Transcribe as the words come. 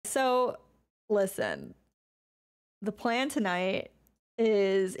So listen, the plan tonight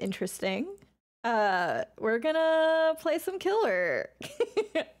is interesting. We're gonna play some killer.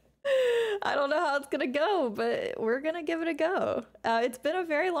 I don't know how it's gonna go, but we're gonna give it a go. It's been a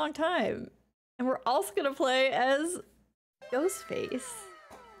very long time. And we're also gonna play as Ghostface,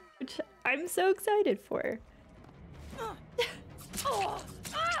 which I'm so excited for.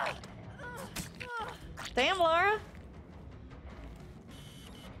 Damn, Laura.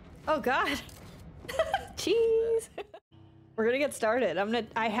 Oh God. Jeez. We're gonna get started.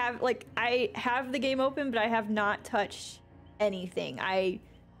 I have the game open, but I have not touched anything. I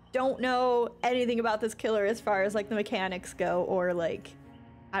don't know anything about this killer as far as like the mechanics go, or like,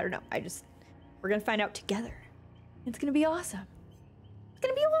 I don't know. We're gonna find out together. It's gonna be awesome. It's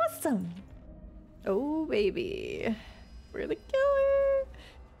gonna be awesome. Oh baby, we're the killer.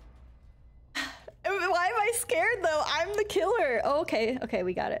 Why am I scared though? I'm the killer. Oh, okay, okay,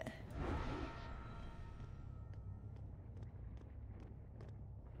 we got it.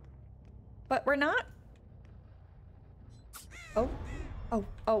 But we're not. Oh, oh,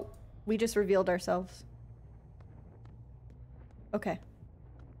 oh, we just revealed ourselves. Okay.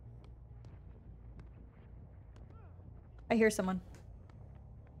 I hear someone.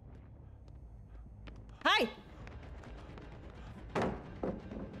 Hi!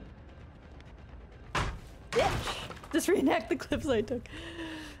 Bitch! Just reenact the clips I took.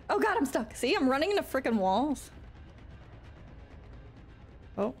 Oh God, I'm stuck. See, I'm running into frickin' walls.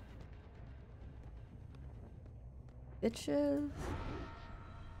 Oh. Bitches.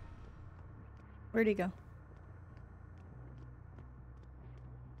 Where'd he go?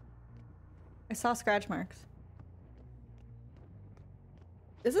 I saw scratch marks.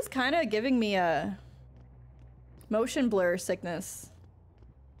 This is kind of giving me a motion blur sickness.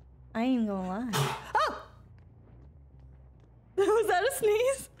 I ain't gonna lie. Oh! Was that a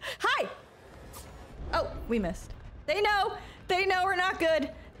sneeze? Hi! Oh, we missed. They know! They know we're not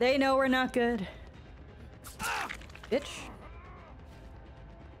good! They know we're not good. Bitch.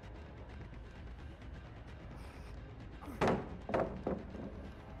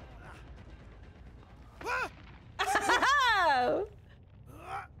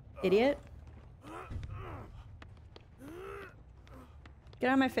 Idiot. Get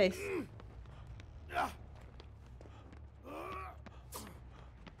out of my face.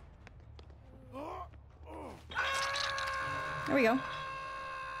 There we go.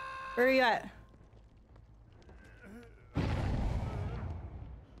 Where are you at?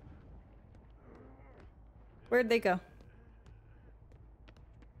 Where'd they go?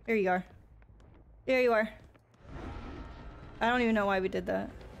 Here you are. There you are. I don't even know why we did that.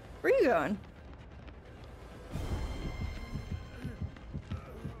 Where are you going?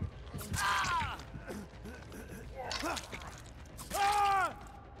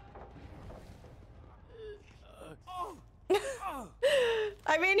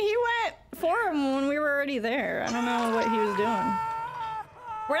 I mean, he went for him when we were already there. I don't know what he was doing.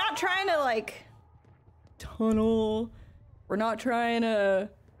 We're not trying to, like, tunnel. We're not trying to...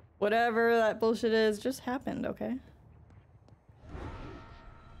 Whatever that bullshit is, just happened, okay?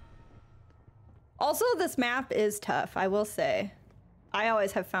 Also, this map is tough, I will say. I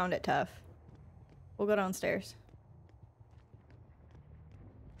always have found it tough. We'll go downstairs.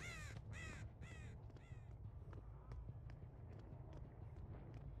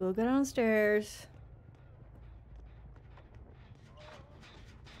 We'll go downstairs.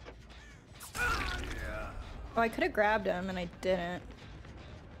 Oh, I could have grabbed him and I didn't.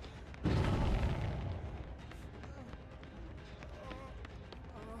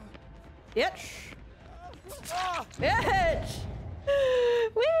 Bitch! Bitch!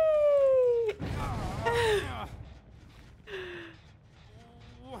 Whee!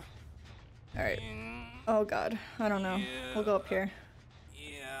 Alright. Oh God. I don't know. We'll go up here.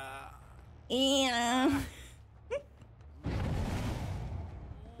 Yeah.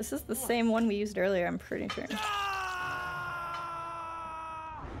 This is the same one we used earlier, I'm pretty sure. Okay.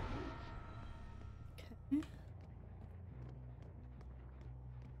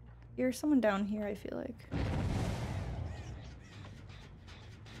 Here's someone down here, I feel like.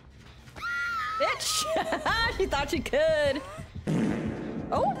 Bitch! She thought she could.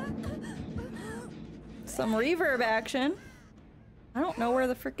 Oh! Some reverb action. I don't know where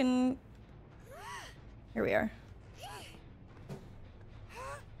the frickin'... Here we are.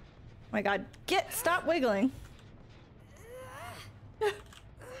 Oh my God, stop wiggling.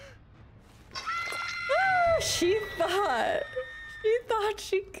 She thought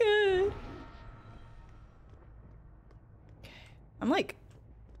she could. I'm like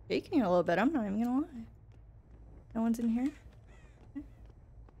shaking a little bit, I'm not even gonna lie. No one's in here? Okay.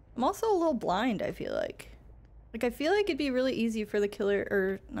 I'm also a little blind, I feel like. Like, I feel like it'd be really easy for the killer,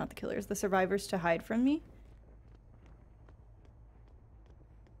 or not the killers, the survivors to hide from me.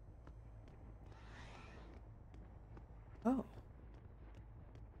 Oh.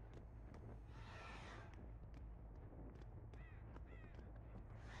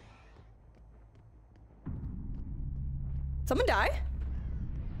 Someone die?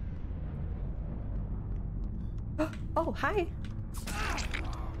 Oh, hi.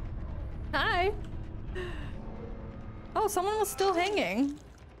 Hi. Oh, someone was still hanging.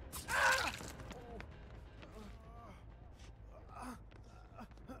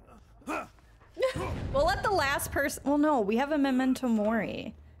 We'll let the last person... Well, no, we have a memento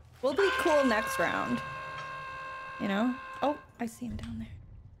mori. We'll be cool next round. You know? Oh, I see him down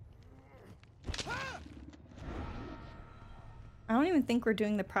there. I don't even think we're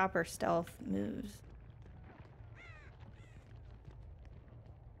doing the proper stealth moves.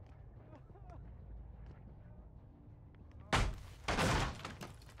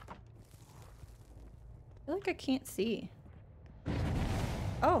 I feel like I can't see.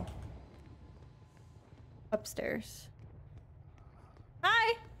 Oh. Upstairs.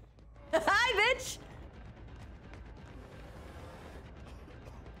 Hi! Hi, bitch!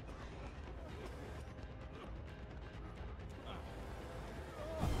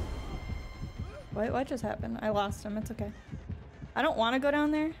 Wait, what just happened? I lost him. It's okay. I don't want to go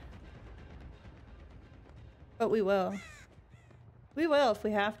down there. But we will. We will if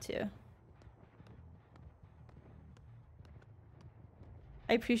we have to.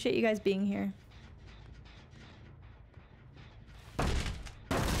 I appreciate you guys being here.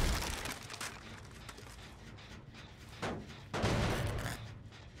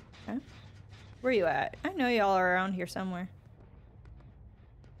 Okay. Where are you at? I know y'all are around here somewhere.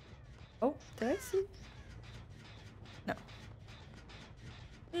 Oh, did I see? No.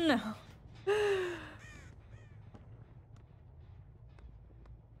 No.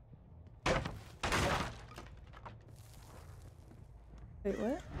 Wait,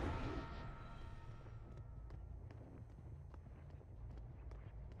 what?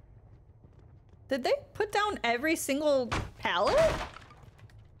 Did they put down every single pallet?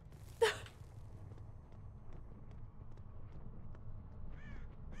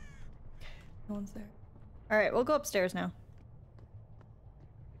 No one's there. Alright, we'll go upstairs now.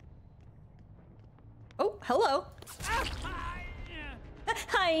 Oh, hello.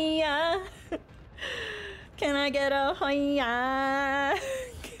 Hiya. Can I get a hiya?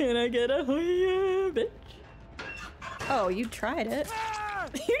 Can I get a hiya, bitch? Oh, you tried it.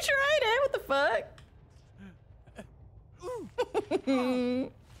 You tried it? What the fuck?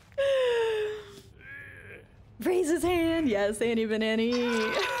 Raise his hand. Yes, Annie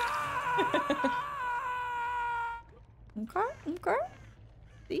Banani. Okay, okay.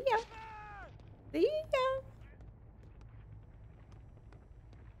 See ya. See ya.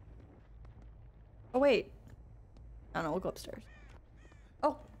 Oh, wait. I don't know, we'll go upstairs.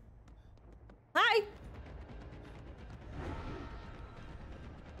 Oh. Hi!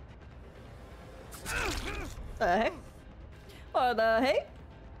 The heck? What the heck?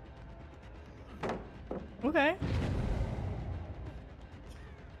 Okay.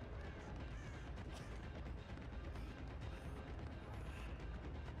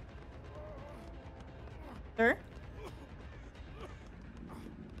 Sir?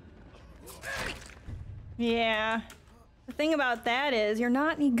 Yeah. The thing about that is, you're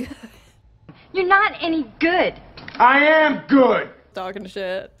not any good. You're not any good. I am good. Talking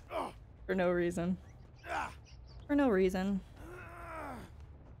shit. For no reason. For no reason.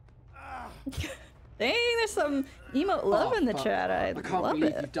 Dang, there's some emote love in the chat. I can't love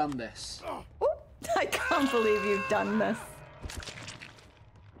believe it. you've done this. Ooh, I can't believe you've done this.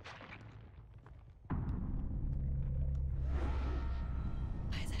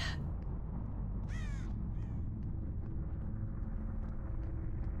 Why is that?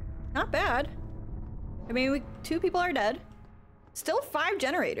 Not bad. I mean, two people are dead. Still 5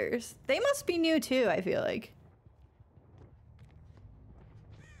 generators. They must be new too, I feel like.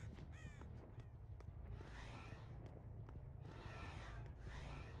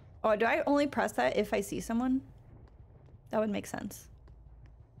 Oh, do I only press that if I see someone? That would make sense.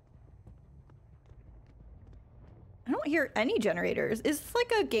 I don't hear any generators. Is this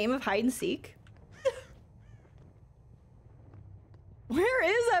like a game of hide and seek? Where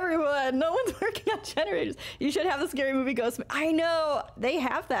is everyone? No one's working on generators. You should have the scary movie Ghostface. I know. They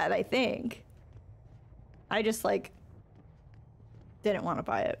have that, I think. I just, like, didn't want to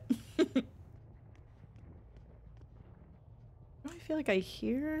buy it. I feel like I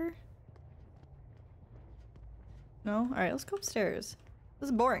hear... No? Alright, let's go upstairs. This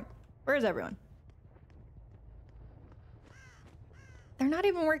is boring. Where is everyone? They're not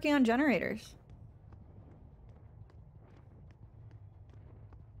even working on generators.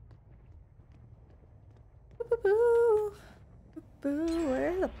 Boo, boo,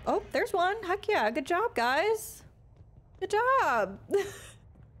 where the... Oh, there's one. Heck yeah. Good job, guys. Good job.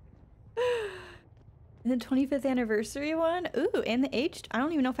 And the 25th anniversary one. Ooh, and the aged. I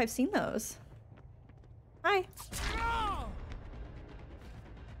don't even know if I've seen those. Hi.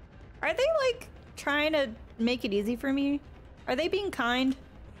 Are they like trying to make it easy for me? Are they being kind?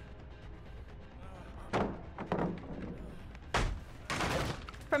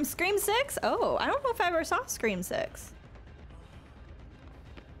 From Scream 6? Oh, I don't know if I ever saw Scream 6.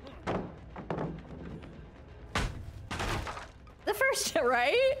 The first,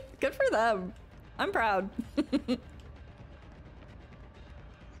 right? Good for them. I'm proud.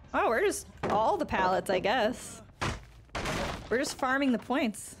 Oh, we're just all the pallets, I guess. We're just farming the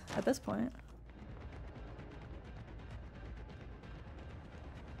points at this point.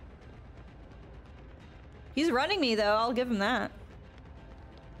 He's running me though, I'll give him that.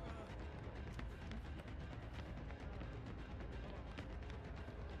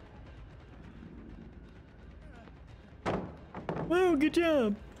 Wow, good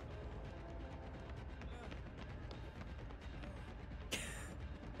job.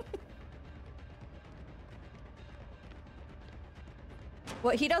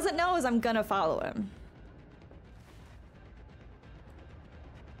 What he doesn't know is I'm gonna follow him.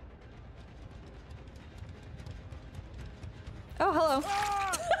 Oh, hello.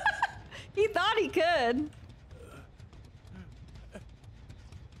 He thought he could.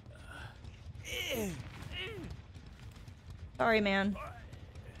 Sorry, man.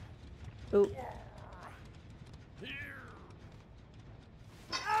 Ooh.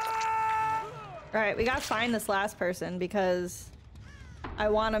 Alright, we gotta find this last person because I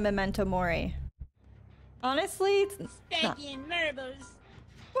want a memento mori. Honestly, it's not.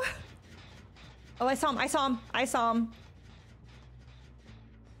 Oh, I saw him. I saw him. I saw him.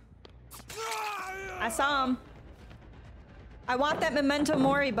 I saw him. I want that memento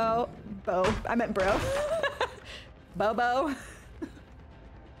mori, Bo. I meant bro. Bobo.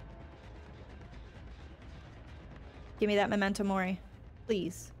 Give me that memento mori.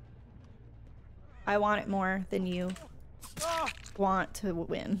 Please. I want it more than you want to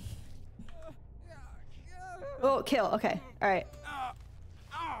win. Oh, kill. Okay. Alright.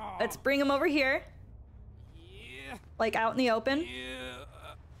 Let's bring him over here. Like out in the open.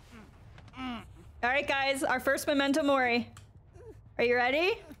 Alright, guys. Our first memento mori. Are you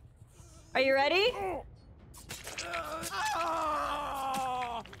ready? Are you ready?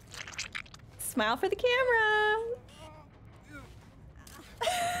 Smile for the camera.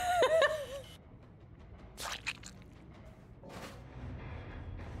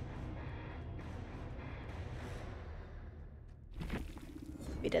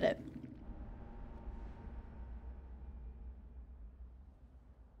 We did it.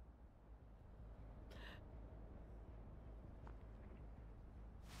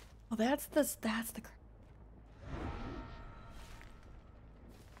 Oh, that's the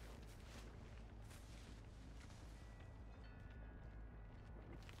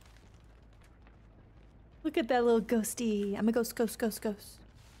Look at that little ghosty. I'm a ghost. Ghost.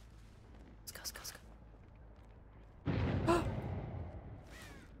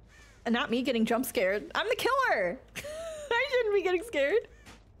 And not me getting jump scared. I'm the killer. I shouldn't be getting scared.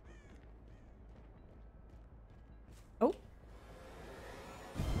 Oh.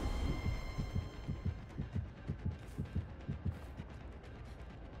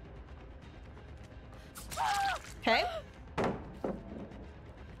 Okay.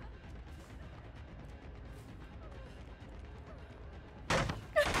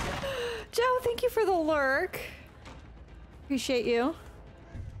 Joe, thank you for the lurk. Appreciate you.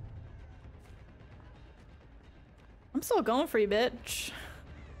 I'm still going for you, bitch.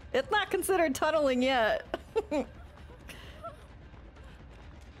 It's not considered tunneling yet.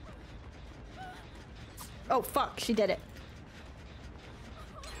 Oh, fuck. She did it.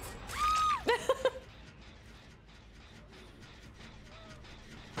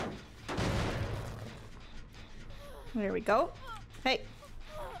 There we go. Hey.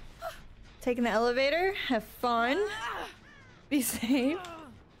 Taking the elevator. Have fun. Be safe.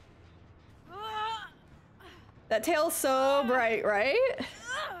 That tail's so bright, right?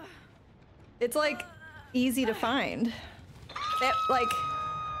 It's like easy to find. That, like,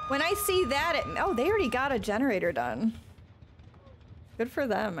 when I see that, it, oh, they already got a generator done. Good for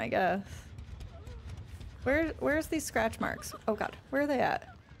them, I guess. Where's these scratch marks? Oh god, where are they at?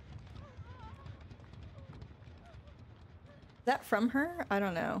 Is that from her? I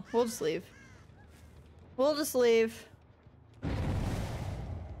don't know. We'll just leave. We'll just leave.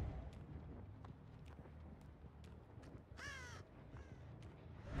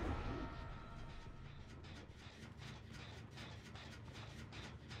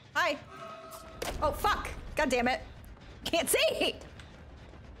 Hi. Oh, fuck. God damn it. Can't see.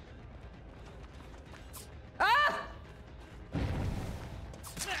 Ah!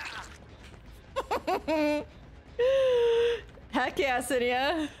 Heck yeah,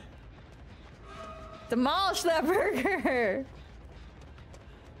 Cydia. Demolish that burger.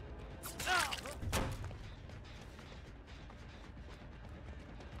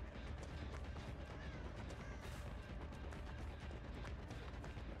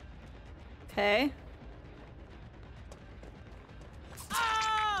 Okay.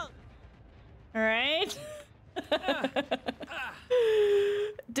 All right.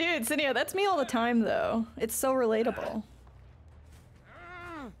 Dude, Cydia, that's me all the time, though. It's so relatable.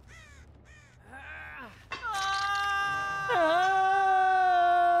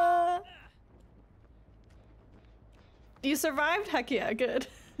 You survived? Heck yeah, good.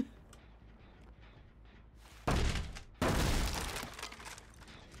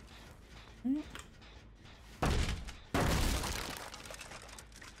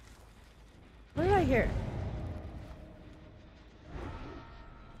 What did I hear?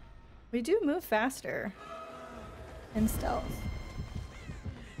 We do move faster in stealth.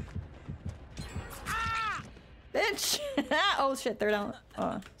 Bitch! Oh shit, they're down.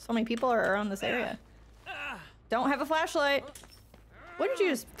 So many people are around this area. Don't have a flashlight. What did you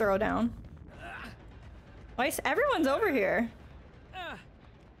just throw down? Why is everyone's over here?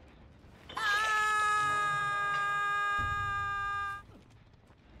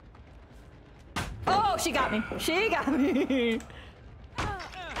 Oh, she got me. She got me.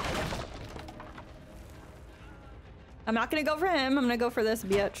 I'm not gonna go for him. I'm gonna go for this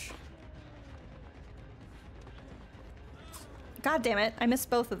bitch. God damn it. I missed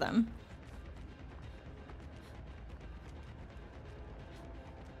both of them.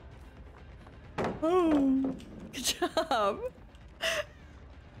 Oh, good job.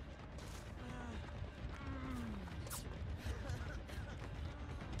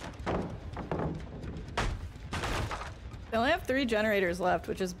 They only have 3 generators left,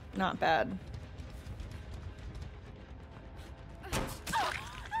 which is not bad.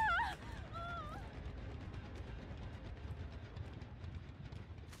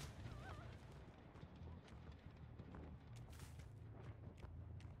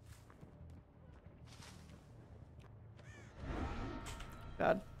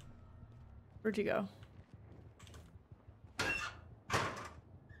 God. Where'd you go?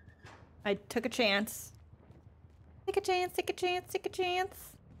 I took a chance. Take a chance, take a chance, take a chance.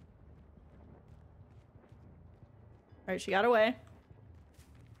 Alright, she got away.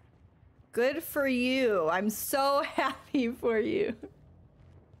 Good for you. I'm so happy for you.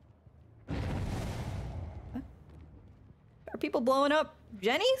 What? Are people blowing up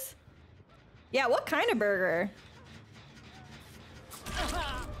Jenny's? Yeah, what kind of burger?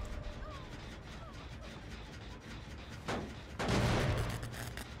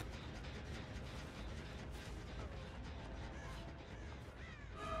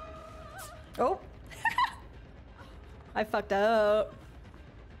 Oh. I fucked up.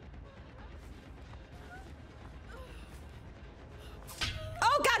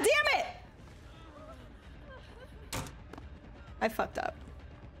 Oh, god damn it! I fucked up.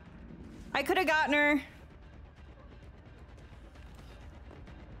 I could have gotten her.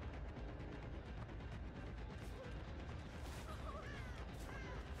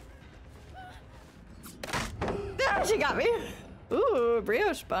 Ah, she got me. Ooh,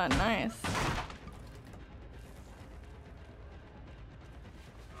 brioche bun, nice.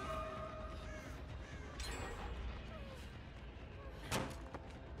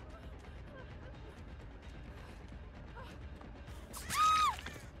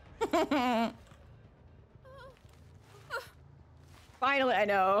 Finally, I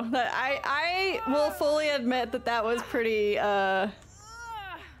know that I will fully admit that that was pretty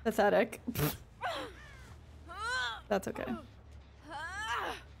pathetic. That's okay.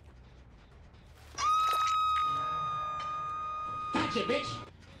 Gotcha, bitch.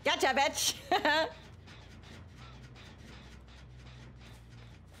 Gotcha, bitch.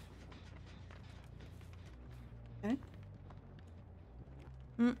 Okay.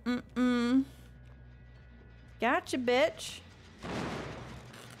 Gotcha, bitch.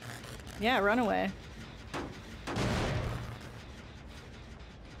 Yeah, run away.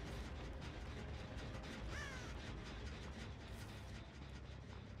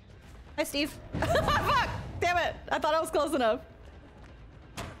 Hi, Steve. Fuck! Damn it! I thought thought I was close enough.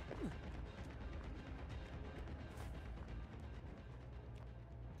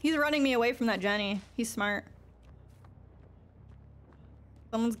 He's running me away from that Jenny. He's smart.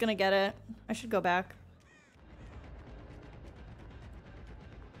 Someone's gonna get it. I should go back.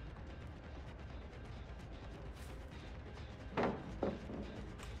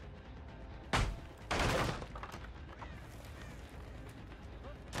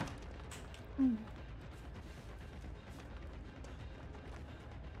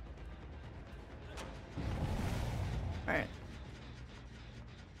 Alright.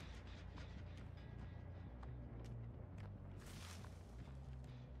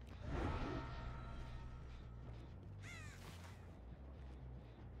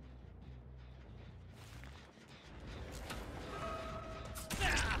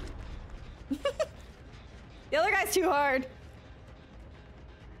 The other guy's too hard.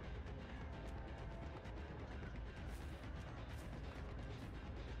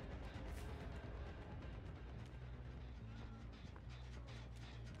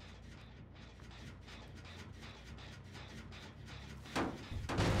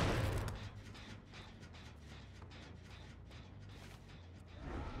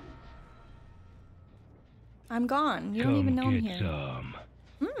 I'm gone. You don't even know I'm here. Some.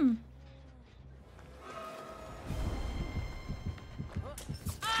 Hmm.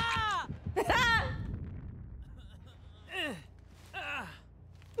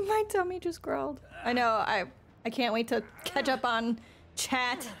 My tummy just growled. I know. I can't wait to catch up on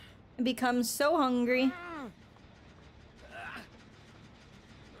chat and become so hungry.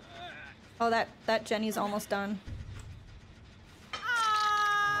 Oh, that Jenny's almost done.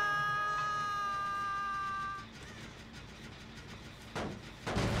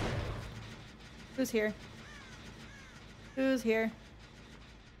 Who's here? Who's here?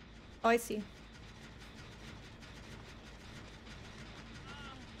 Oh, I see.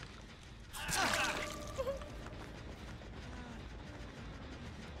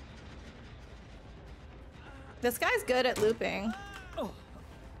 This guy's good at looping.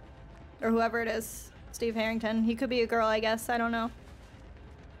 Or whoever it is. Steve Harrington. He could be a girl, I guess. I don't know.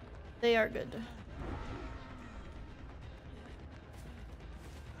 They are good.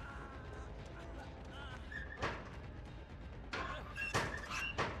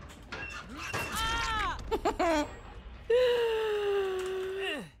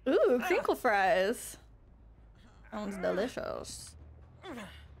 Ooh, crinkle fries. Sounds delicious.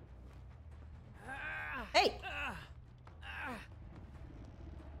 Hey!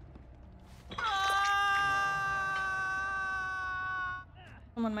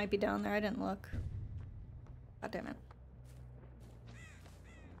 Someone might be down there. I didn't look. God damn it.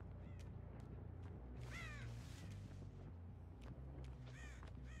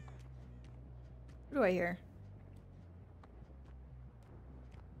 What do I hear?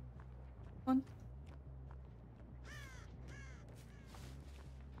 One.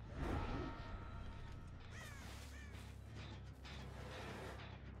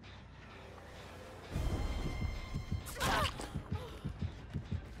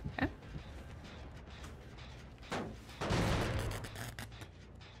 Okay.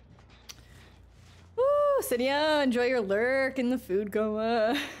 Woo, Cydia, enjoy your lurk in the food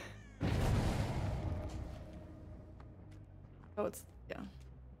coma. Oh, it's, yeah.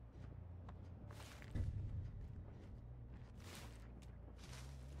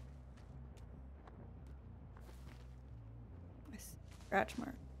 Nice. Scratch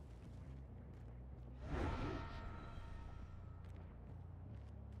mark.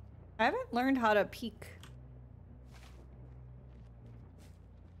 I haven't learned how to peek.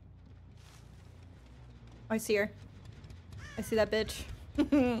 Oh, I see her. I see that bitch.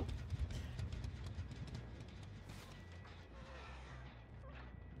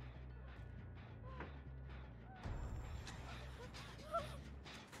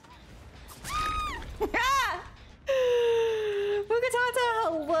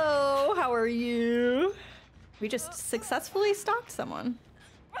 Hello, how are you? We just successfully stalked someone,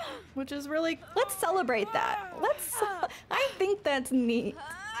 which is really, let's celebrate that. I think that's neat.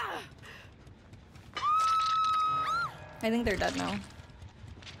 I think they're dead now.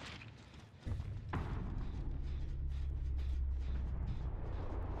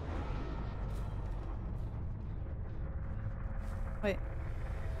 Wait.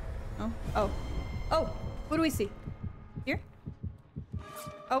 Oh, oh, oh, what do we see? Here?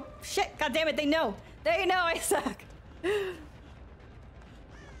 Oh, shit! God damn it, they know! They know I suck! They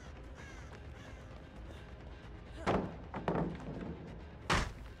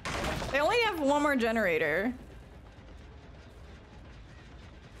only have one more generator.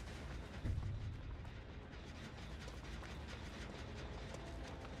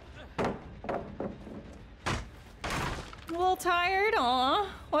 little tired? Aw.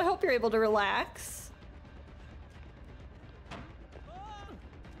 Well, I hope you're able to relax.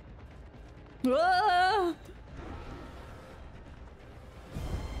 Whoa!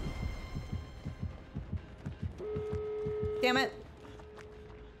 Damn it.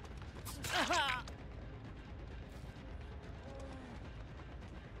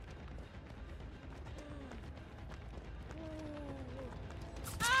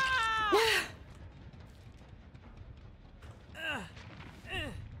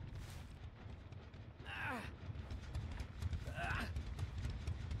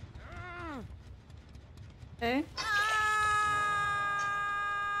 Okay.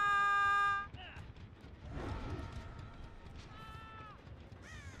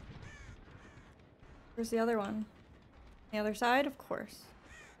 Where's the other one? The other side, of course.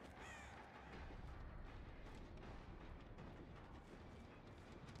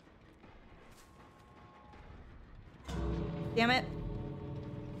 Damn it.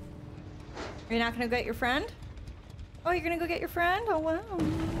 Are you not gonna get your friend? Oh, you're gonna go get your friend? Oh, wow.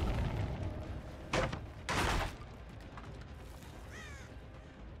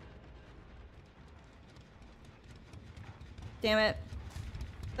 Damn it.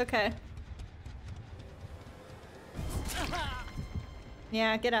 Okay.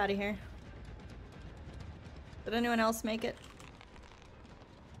 Yeah, get out of here. Did anyone else make it?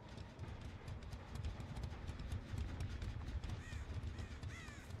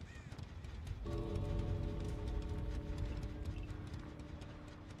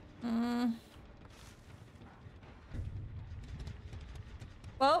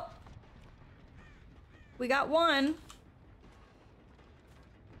 Well, we got one.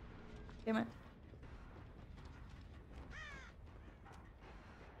 Damn it.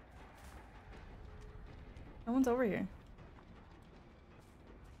 No one's over here.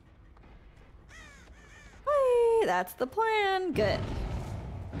 Hey, that's the plan. Good.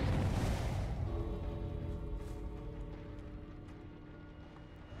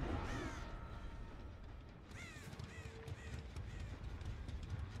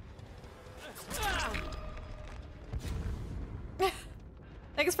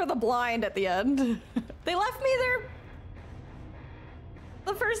 Thanks for the blind at the end. They left me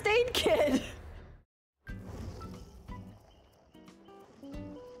the first aid kit.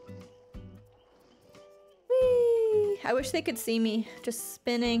 Whee! I wish they could see me just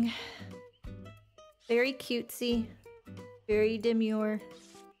spinning. Very cutesy, very demure.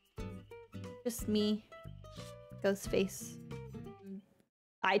 Just me, Ghostface.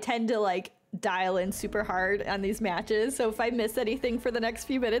 I tend to like dial in super hard on these matches, so if I miss anything for the next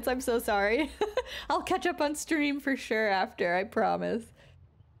few minutes, I'm so sorry. I'll catch up on stream for sure after, I promise.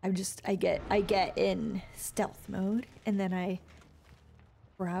 I get in stealth mode and then I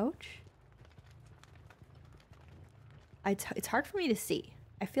crouch. It's hard for me to see.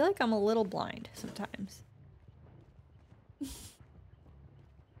 I feel like I'm a little blind sometimes.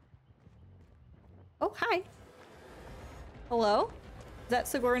 Oh, hi. Hello? Is that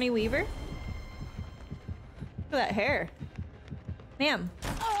Sigourney Weaver? Look at that hair. Ma'am,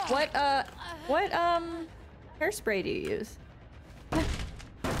 what hairspray do you use?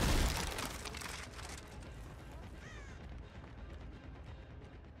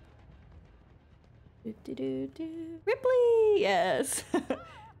 Ripley! Yes.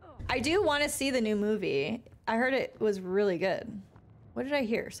 I do want to see the new movie. I heard it was really good. What did I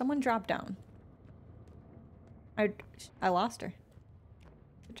hear? Someone dropped down. I lost her.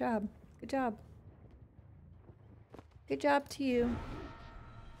 Good job. Good job. Good job to you.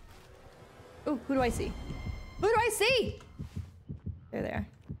 Oh, who do I see? Who do I see? There they are.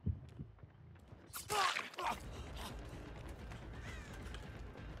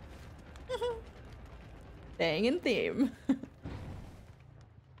 Staying in theme.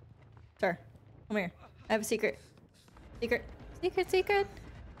 Sir, come here. I have a secret. Secret. Secret, secret.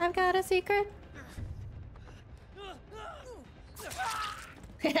 I've got a secret.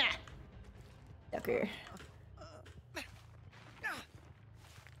 Ducker.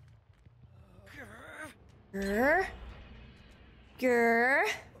 Grr. Grr.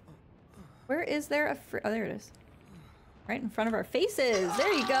 Where is there a oh, there it is. Right in front of our faces.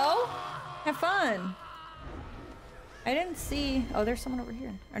 There you go. Have fun. I didn't see... Oh, there's someone over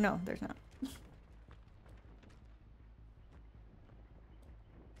here. Or no, there's not.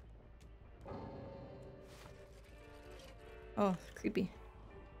 Oh, creepy.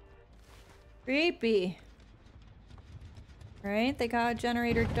 Creepy. Right, they got a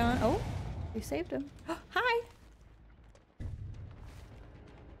generator done. Oh, we saved him. Hi. Come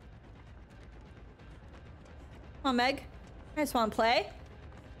on, Meg. I just want to play.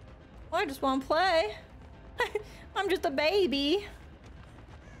 Oh, I just want to play. I'm just a baby.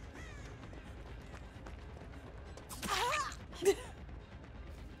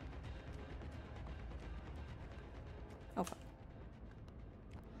 Oh, fuck.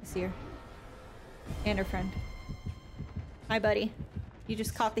 I see her. And her friend. Hi, buddy. You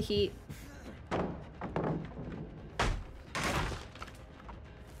just caught the heat.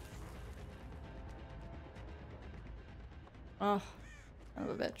 Oh, son of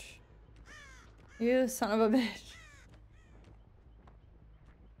a bitch. You son of a bitch.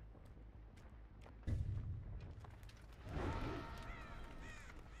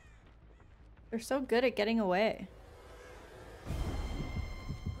 They're so good at getting away.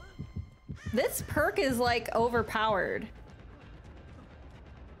 This perk is like overpowered.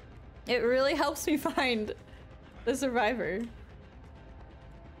 It really helps me find the survivor.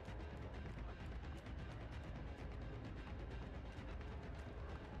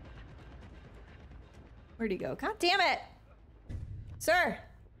 Where'd he go? God damn it! Sir!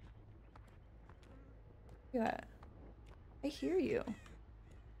 Yeah. I hear you.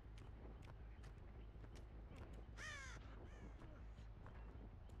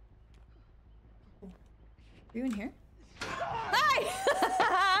 Are you in here? Hi!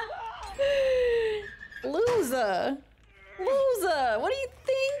 Loser! Loser! What are you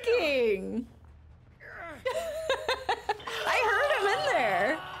thinking? I heard him in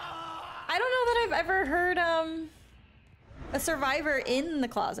there. I don't know that I've ever heard a survivor in the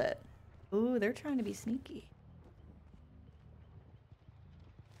closet. Ooh, they're trying to be sneaky.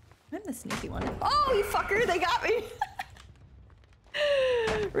 I'm the sneaky one. Oh, you fucker! They got me!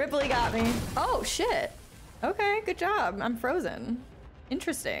 Ripley got me. Oh, shit. Okay, good job. I'm frozen.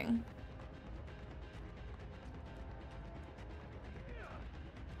 Interesting.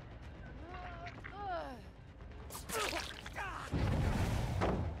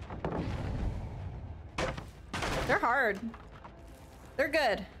 They're hard. They're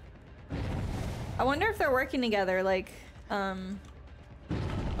good. I wonder if they're working together, like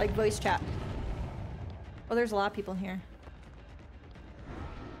voice chat. Oh, there's a lot of people here.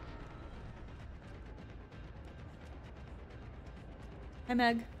 Hi,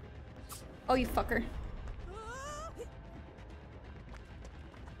 Meg. Oh, you fucker.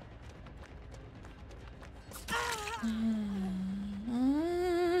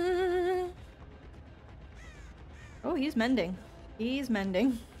 Oh, he's mending. He's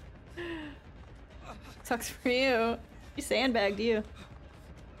mending. Sucks for you. He sandbagged you.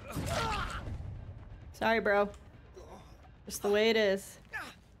 Sorry, bro. Just the way it is.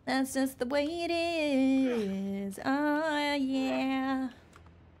 That's just the way it is. Oh, yeah.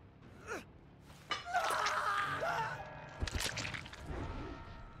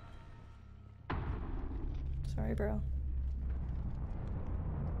 Sorry, bro.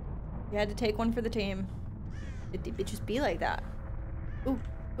 You had to take one for the team. It just be like that. Ooh,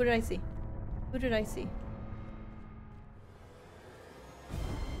 who did I see? Who did I see?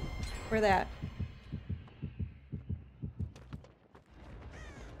 Where that?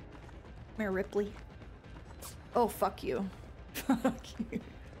 Come here, Ripley. Oh, fuck you. Fuck you.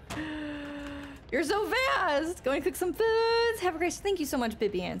 You're so fast! Going to cook some foods. Have a great... Thank you so much,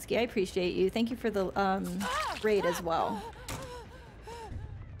 Bibiansky. I appreciate you. Thank you for the raid as well.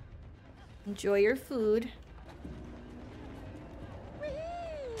 Enjoy your food.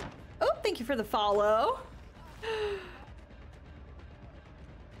 Oh, thank you for the follow.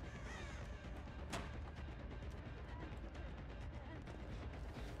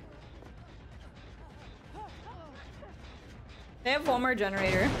 They have one more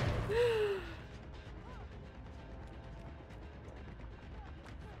generator.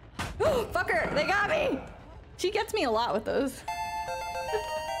 Fucker, they got me! She gets me a lot with those.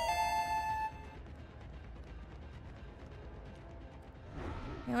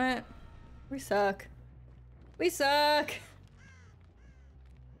 Damn it. We suck. We suck!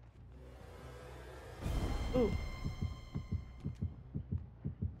 Ooh.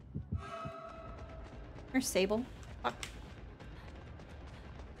 Where's Sable? Fuck.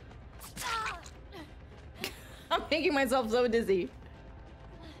 I'm making myself so dizzy.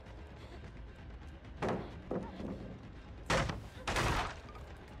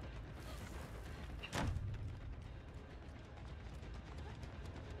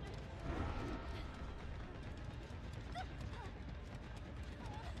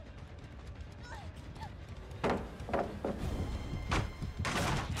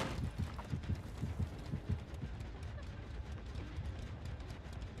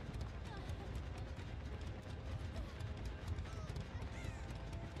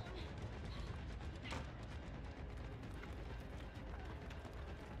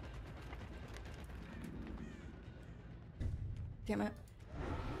 Damn it.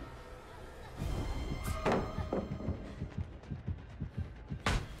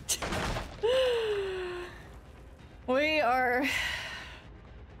 We are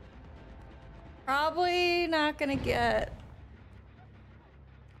probably not gonna get...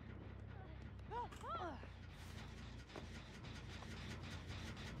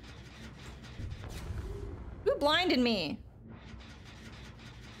 Who blinded me?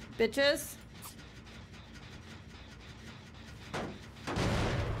 Bitches.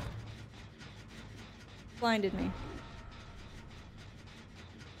 Blinded me.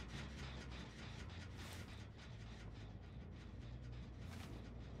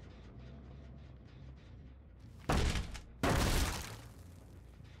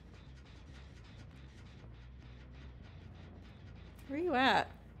 Where are you at?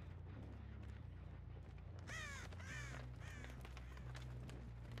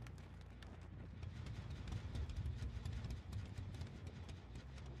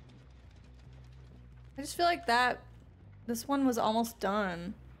 I just feel like this one was almost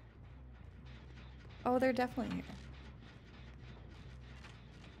done. Oh, they're definitely here.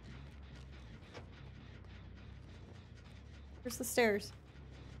 Where's the stairs?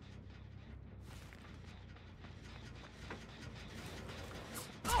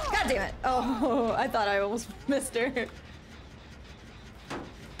 God damn it! Oh, I thought I almost missed her.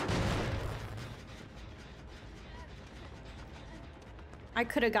 I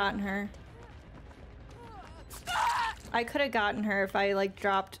could have gotten her. I could have gotten her if I like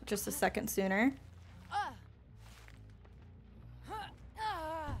dropped just a second sooner.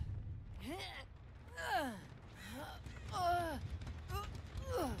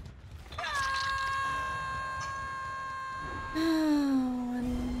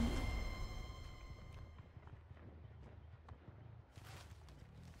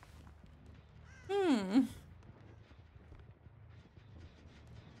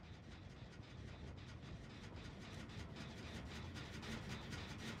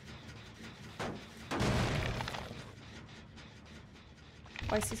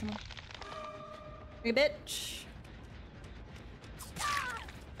 Oh, I see someone. Hey, bitch.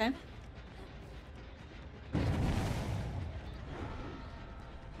 Okay.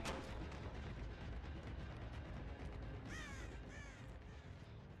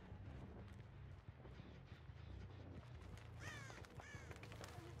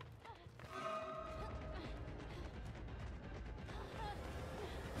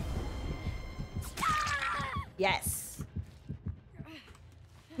 Yes.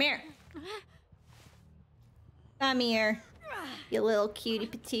 Come here. Come here. You little cutie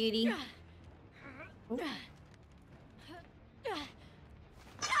patootie. Oh.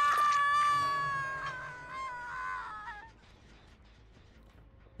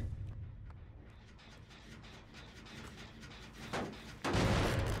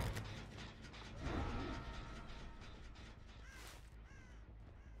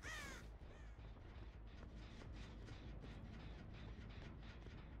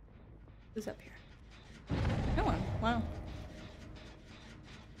 Who's up here? No one. Wow.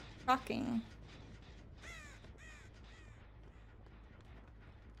 Shocking.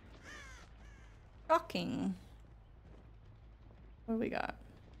 Shocking. What do we got?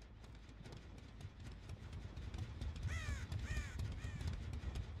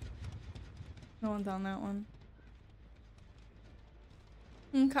 No one's on that one.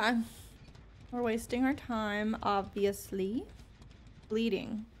 Okay. We're wasting our time, obviously.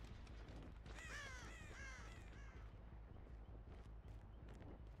 Bleeding.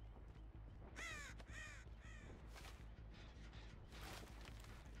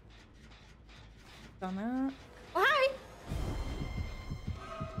 On that. Oh, hi!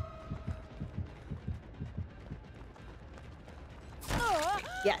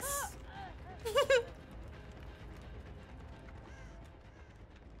 Yes.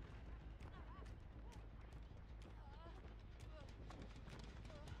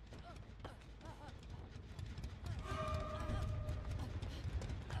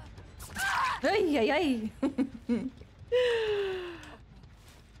 Ay, ay, ay.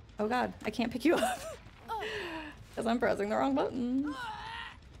 Oh god, I can't pick you up. Because I'm pressing the wrong button.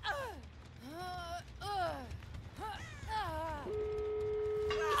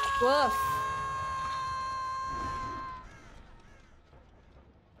 Woof.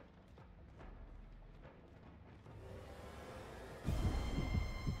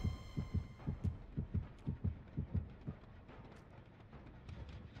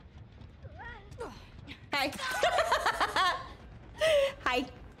 Hi. Hi.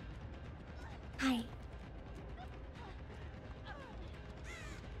 Hi.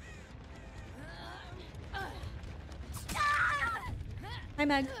 Hi,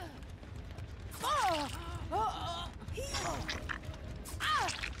 Meg.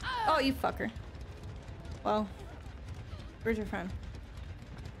 Oh, you fucker. Well, where's your friend?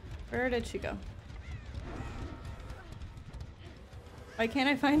 Where did she go? Why can't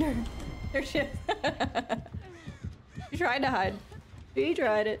I find her? There she is. She tried to hide. She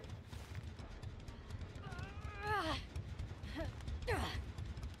tried it.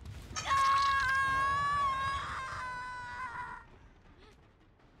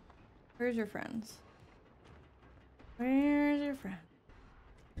 Where's your friends? Where's your friend?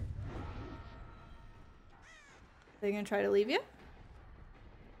 They gonna try to leave you?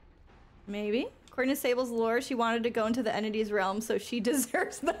 Maybe. According to Sable's lore, she wanted to go into the entity's realm, so she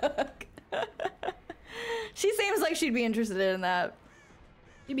deserves the hook. She seems like she'd be interested in that.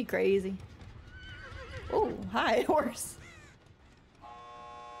 She'd be crazy. Oh, hi, horse.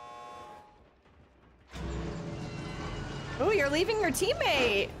 Oh, you're leaving your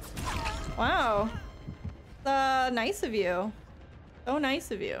teammate. Wow. Nice of you. So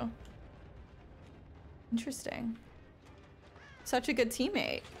nice of you. Interesting. Such a good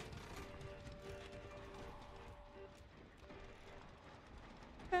teammate.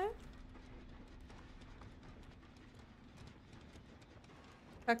 Okay.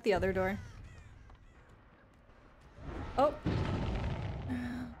 Check the other door. Oh.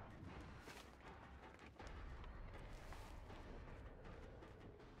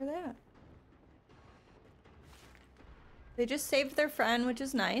 Where are they at? They just saved their friend, which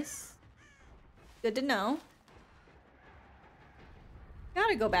is nice. Good to know. You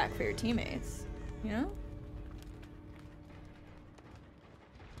gotta go back for your teammates, you know?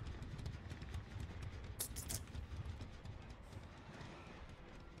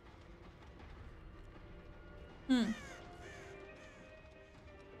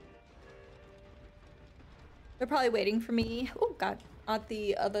 They're probably waiting for me. Oh god, at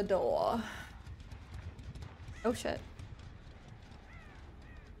the other door. Oh shit.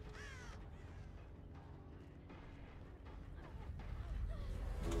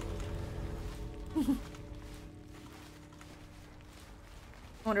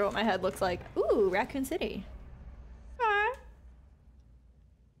 I wonder what my head looks like. Ooh, Raccoon City. Ah.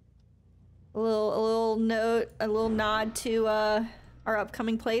 A little note, a little nod to our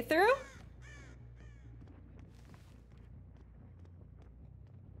upcoming playthrough.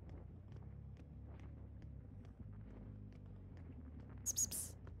 Psst, psst,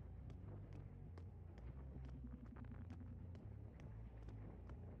 psst.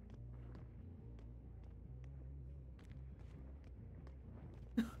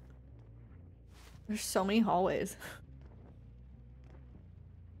 There's so many hallways.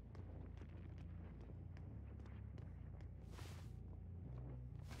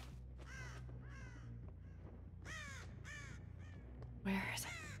 Where is it?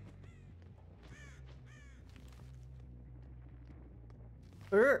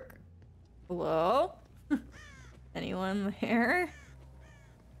 Burk. Hello? Anyone there?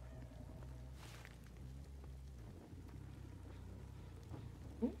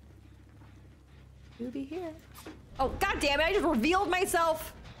 Ooh. Be here. Oh, god damn it, I just revealed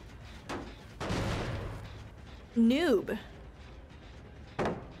myself! Noob.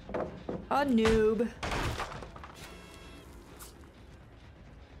 A noob.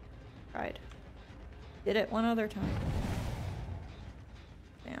 Tried. Did it one other time.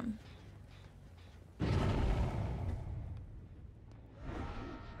 Damn.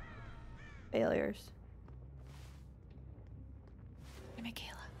 Failures. Damn it,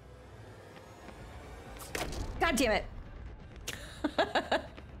 Kayla. God damn it.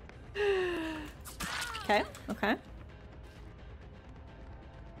 Okay, okay.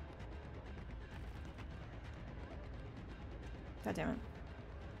 God damn it.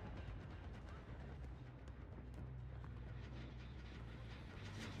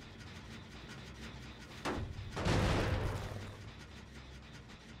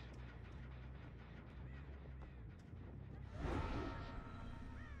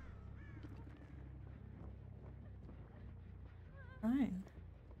 Fine.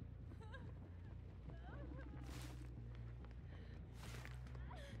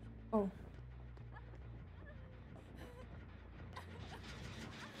 Oh.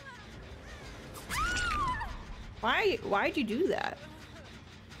 Why'd you do that?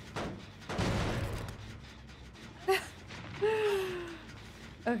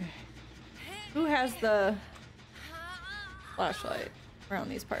 Okay. Who has the flashlight around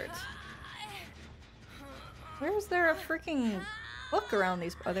these parts? Where is there a freaking book around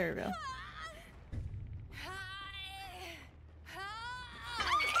these? Oh, there we go.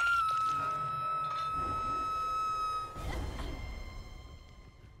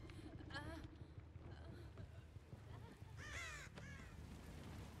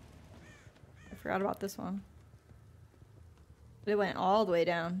 forgot about this one. But it went all the way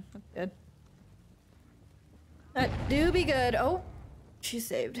down. That's good. That do be good. Oh, she's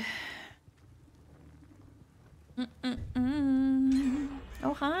saved.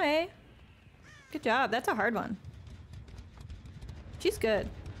 Oh, hi. Good job. That's a hard one. She's good.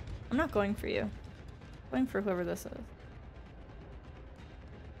 I'm not going for you. I'm going for whoever this is.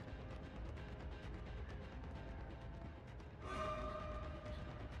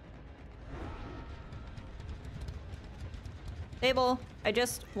 Abel, I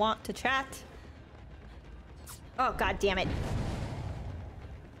just want to chat. Oh, god damn it.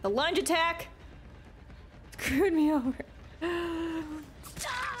 The lunge attack screwed me over.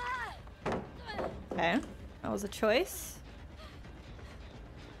 Okay, that was a choice.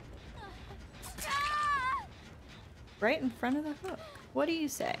 Right in front of the hook. What do you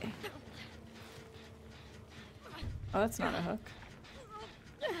say? Oh, that's not a hook.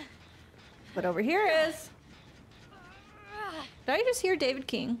 But over here is. Did I just hear David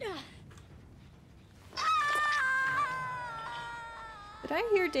King? Did I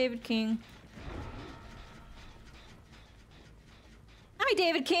hear David King? Hi,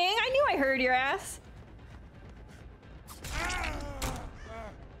 David King. I knew I heard your ass.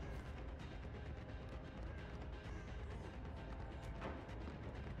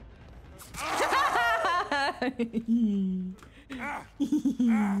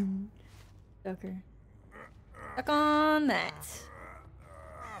 Joker. Stuck on that.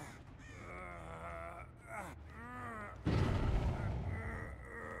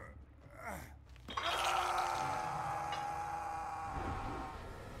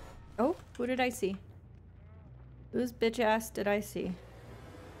 Oh, who did I see? Whose bitch ass did I see?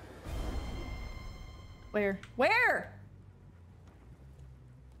 Where? Where?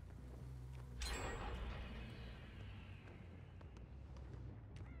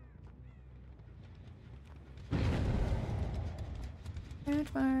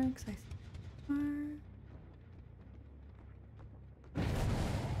 Scratch marks, I see marks.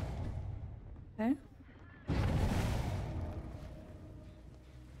 Okay.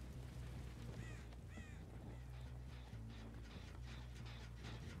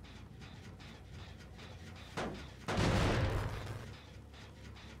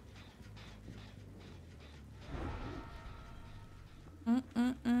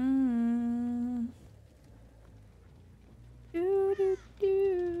 Do, do,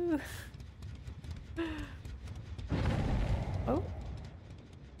 do. Oh.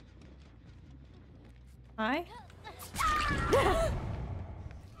 Hi.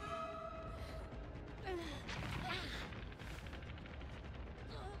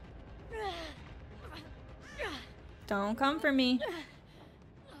 Don't come for me.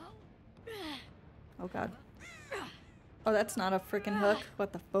 Oh god. Oh, that's not a freaking hook.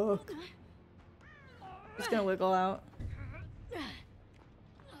 What the fuck? It's gonna wiggle out.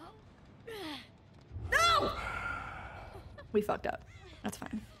 No! We fucked up. That's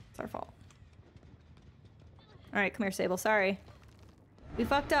fine. It's our fault. Alright, come here, Sable. Sorry. We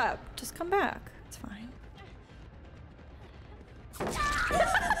fucked up. Just come back. It's fine.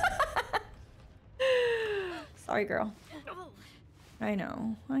 Sorry, girl. I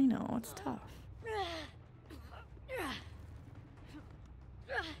know. I know. It's tough.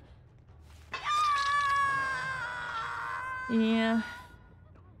 Yeah.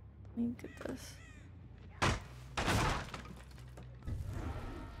 Let me get this.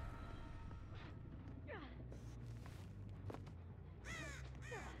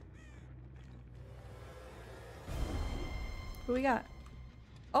 Who we got?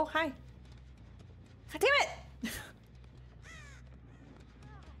 Oh, hi. God damn it!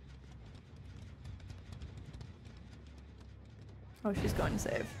 Oh, she's going to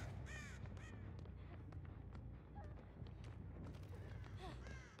save.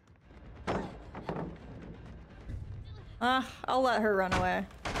 I'll let her run away.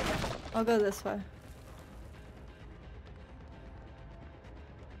 I'll go this way.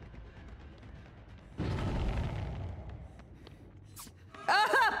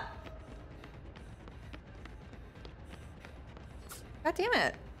 Ah! God damn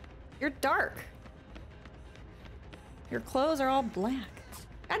it. You're dark. Your clothes are all black.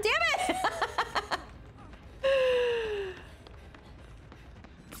 God damn it!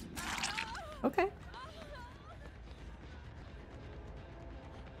 Okay.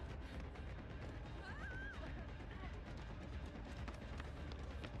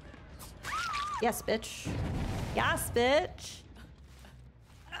 Yes, bitch. Yes, bitch.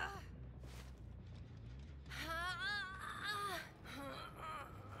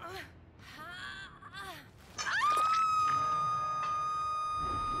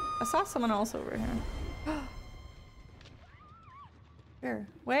 I saw someone else over here. Where?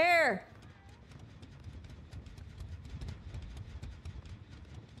 Where?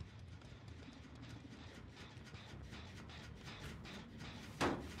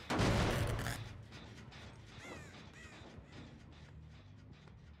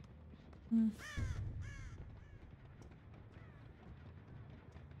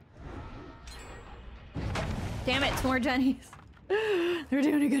 Damn it, it's more Jennies. They're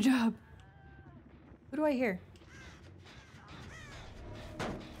doing a good job. Who do I hear?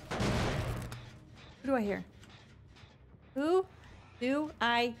 Who do I hear? Who do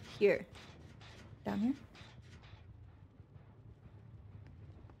I hear? Down here?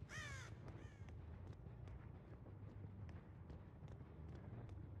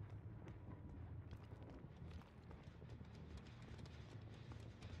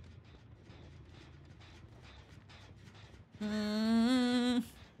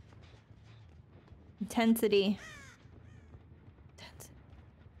 Intensity.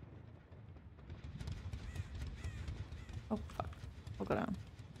 Oh, fuck. We'll go down.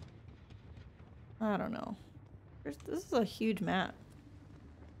 I don't know. This is a huge map.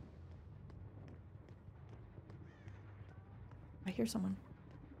 I hear someone.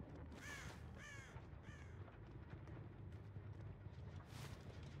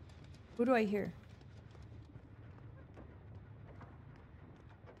 Who do I hear?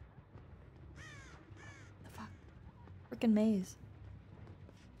 The fuck? Freaking maze.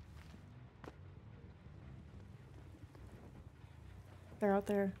 They're out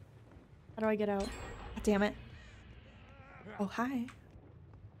there. How do I get out? God damn it. Oh, hi.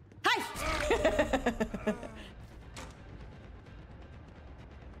 Hi!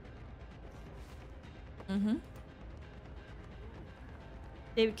 Mm-hmm.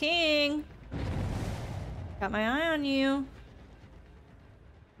 David King! Got my eye on you.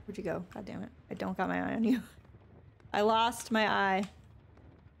 Where'd you go? God damn it. I don't got my eye on you. I lost my eye.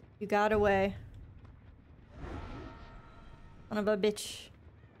 You got away. Son of a bitch.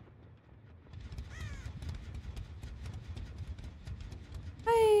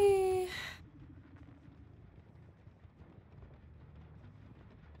 Hi.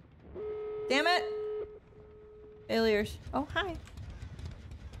 Damn it. Failures. Oh, hi.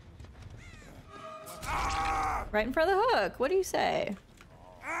 Right in front of the hook. What do you say?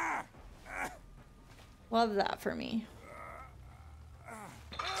 Love that for me.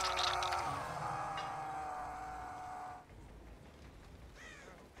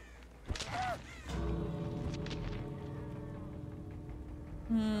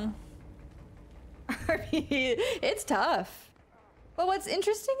 It's tough. But what's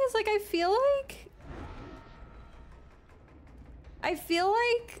interesting is like I feel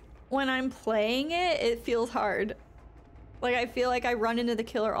like when I'm playing it, it feels hard. Like I feel like I run into the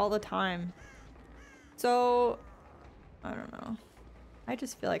killer all the time. So I don't know. I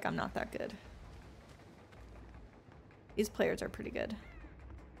just feel like I'm not that good. These players are pretty good.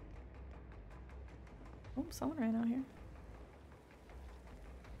 Oh, someone ran out here.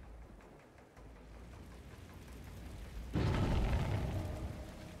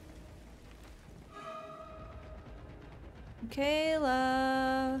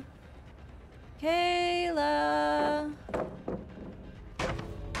 Kayla. Kayla.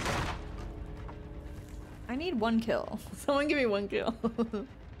 I need one kill. Someone give me one kill.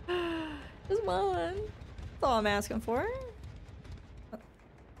 Just one. That's all I'm asking for. Not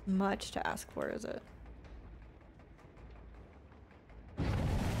much to ask for, is it?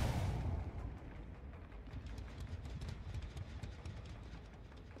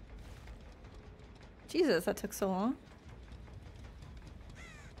 Jesus, that took so long.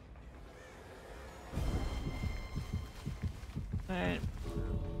 Alright.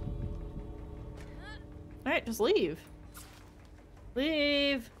 Alright, just leave.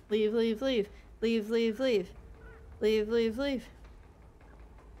 Leave. Leave, leave, leave. Leave, leave, leave. Leave, leave, leave.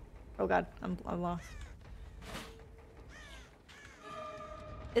 Oh god, I'm lost.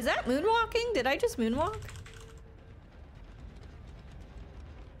 Is that moonwalking? Did I just moonwalk?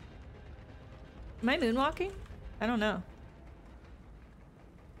 Am I moonwalking? I don't know.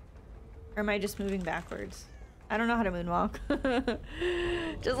 Or am I just moving backwards? I don't know how to moonwalk.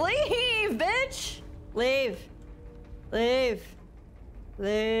 Just leave, bitch! Leave. Leave.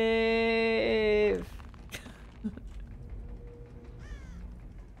 Leave.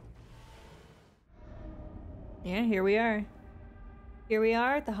 Yeah, here we are. Here we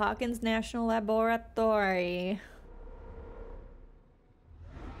are at the Hawkins National Laboratory.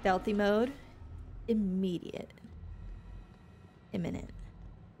 Stealthy mode. Immediate. Imminent.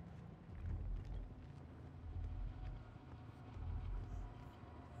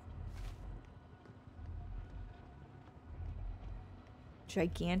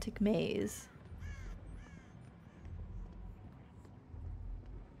 Gigantic maze.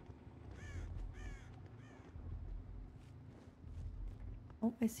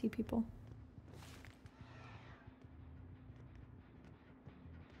 Oh, I see people.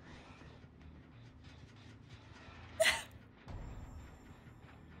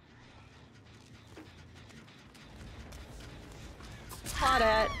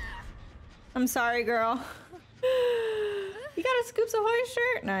 Claudette. I'm sorry, girl. You got a Scoops Ahoy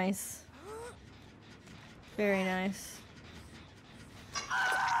shirt? Nice. Very nice.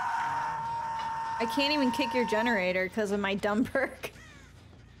 I can't even kick your generator because of my dumb perk.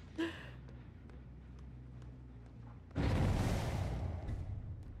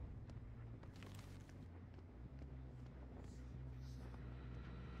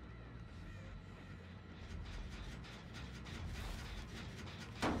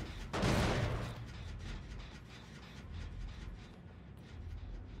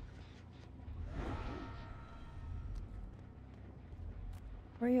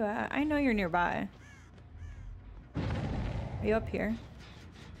 Where are you at? I know you're nearby. Are you up here?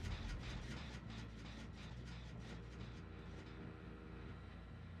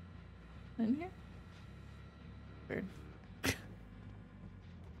 In here? Weird.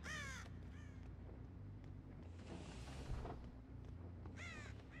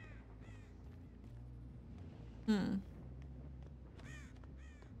 Hmm.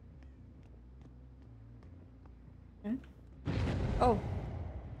 Okay. Oh.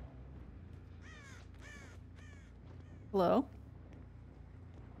 Hello?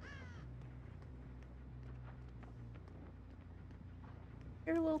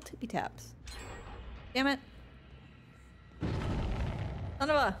 Your little tippy taps. Damn it. Son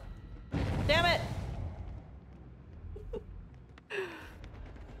of a. Damn it.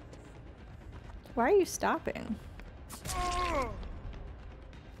 Why are you stopping?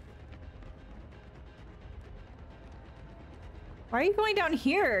 Why are you going down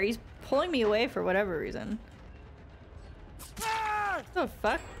here? He's pulling me away for whatever reason. What the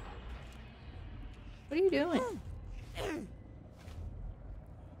fuck? What are you doing?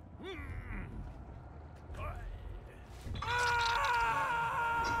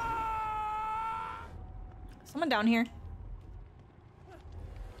 Someone down here.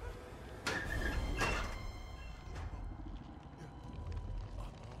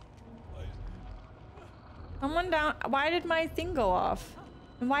 Someone down. Why did my thing go off?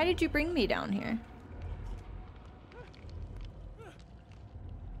 And why did you bring me down here?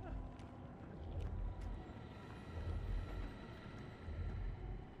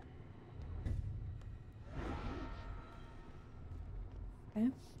 Okay.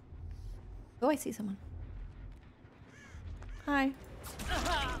 Oh, I see someone. Hi.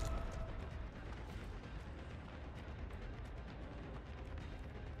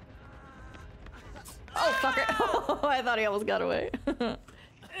 Oh, fucker. Oh, I thought he almost got away. Come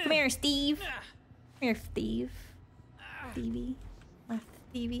here, Steve. Come here, Steve. Stevie. My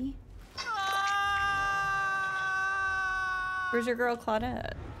Stevie. Where's your girl,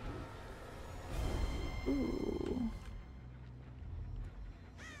 Claudette? Ooh.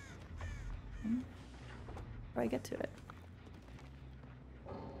 How do I get to it?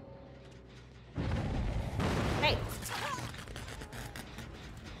 Hey!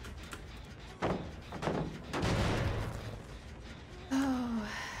 Oh.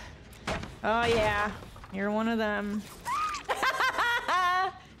 Oh yeah. You're one of them.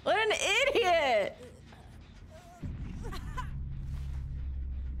 What an idiot!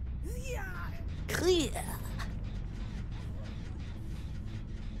 Clear.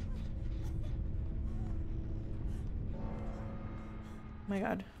 Oh my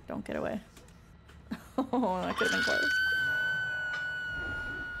god, don't get away. Oh, that could have been close.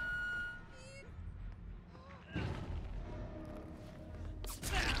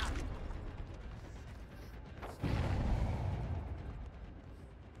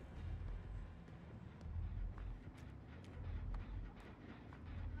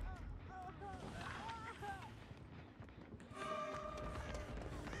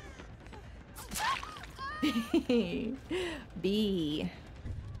 B.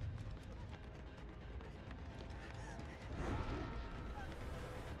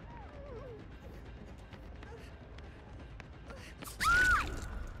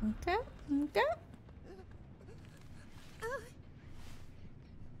 Okay, okay.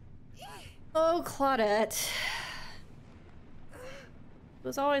 Oh, Claudette. It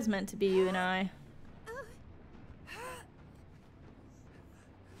was always meant to be you and I.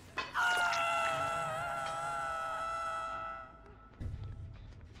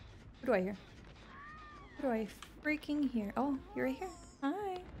 What do I hear? What do I freaking hear? Oh, you're right here. Hi.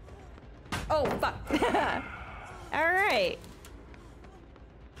 Oh, fuck. All right.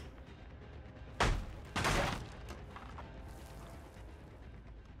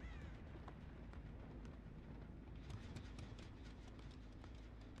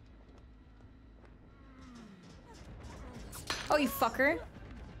 Oh, you fucker.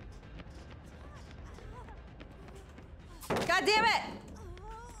 God damn it!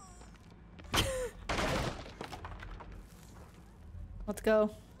 Let's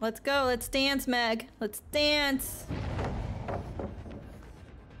go. Let's go. Let's dance, Meg. Let's dance.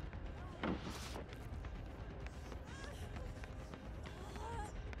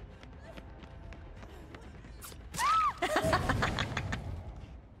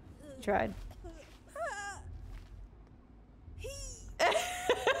 Tried.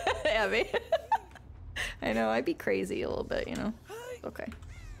 Abby. I know, I'd be crazy a little bit, you know? Okay.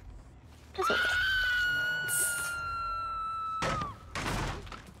 It's okay.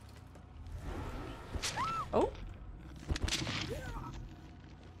 Oh.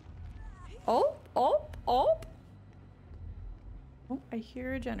 Oh, oh, oh. Oh, I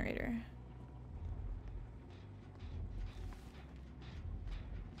hear a generator.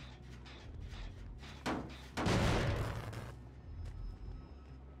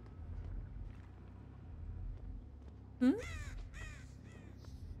 Hmm?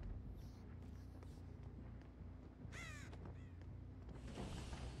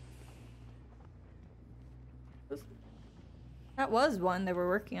 That was one they were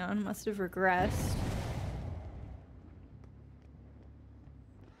working on. Must have regressed.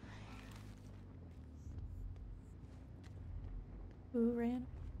 Who ran?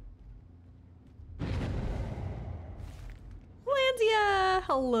 Landia!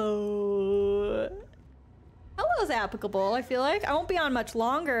 Hello. Hello's applicable, I feel like. I won't be on much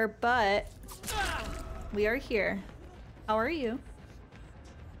longer, but we are here. How are you?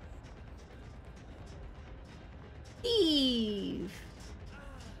 Eve.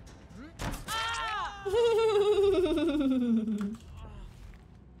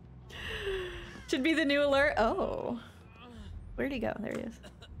 Should be the new alert. Oh. Where'd he go? There he is.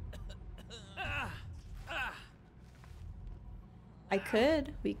 I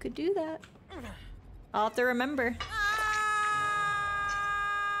could. We could do that. I'll have to remember.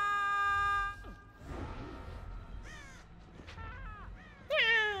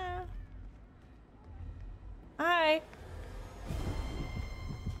 Hi.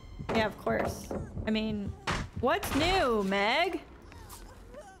 Yeah, of course. I mean, what's new, Meg?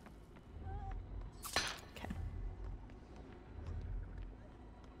 Okay.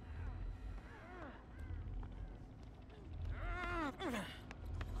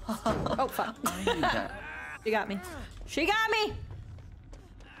 Oh, fuck. She got me. She got me!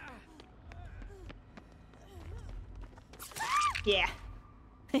 Yeah.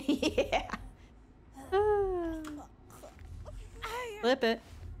 Yeah. Flip it.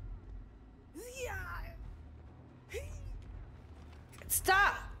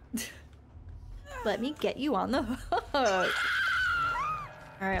 Stop! Let me get you on the hook.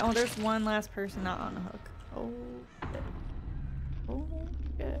 Alright, oh, there's one last person not on the hook. Oh, shit. Oh,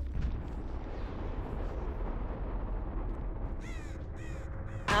 shit.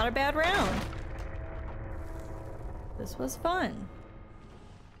 Not a bad round. This was fun.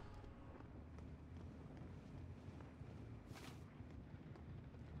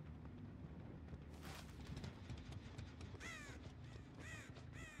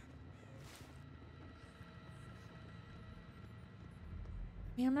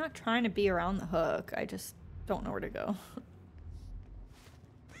 I mean, I'm not trying to be around the hook. I just don't know where to go.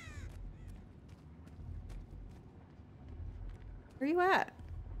 Where are you at?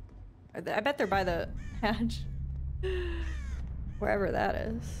 I bet they're by the hatch. Wherever that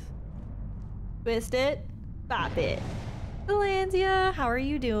is. Twist it. Bop it. Valandia, how are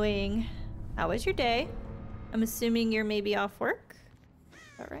you doing? How was your day? I'm assuming you're maybe off work? Is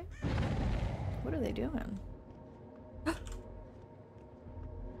that right? What are they doing?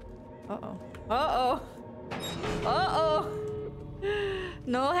 Uh-oh. Uh-oh. Uh-oh.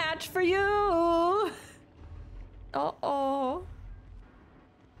 No hatch for you. Uh-oh.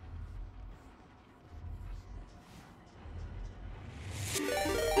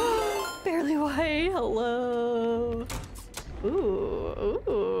 Barely white. Hello. Ooh,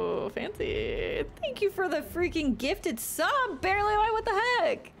 ooh, fancy. Thank you for the freaking gifted sub, Barely White. What the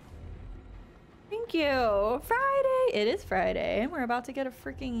heck? Thank you. Friday. It is Friday. And we're about to get a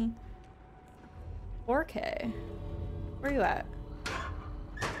freaking 4K. Where are you at?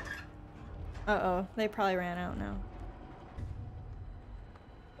 Uh-oh. They probably ran out now.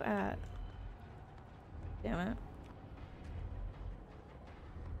 At. Damn it.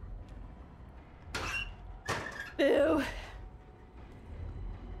 Boo.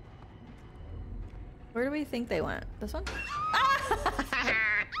 Where do we think they went? This one?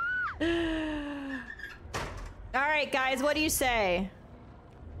 All right, guys, what do you say?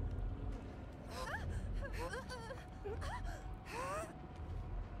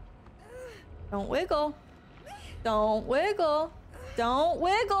 Don't wiggle. Don't wiggle. Don't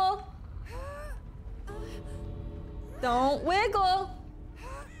wiggle. Don't wiggle.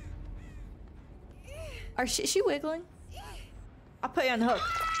 Is she wiggling? I'll put you on the hook.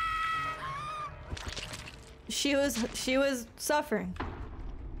 She was suffering.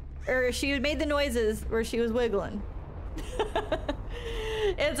 Or she made the noises where she was wiggling.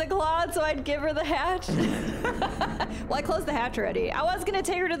 It's a cloud, so I'd give her the hatch. Well, I closed the hatch already. I was gonna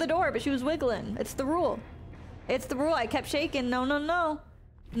take her to the door, but she was wiggling. It's the rule. It's the rule. I kept shaking. No, no, no.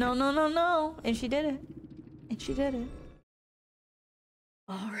 No, no, no, no. And she did it. And she did it.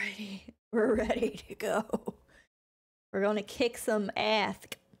 Alrighty. We're ready to go. We're gonna kick some ass.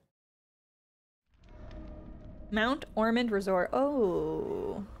 Mount Ormond Resort.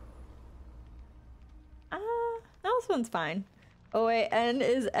 Oh. This one's fine. Oh wait, N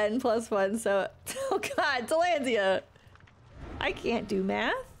is N+1, so... Oh god, Delandia! I can't do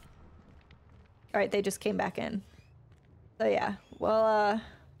math. Alright, they just came back in. So yeah, well,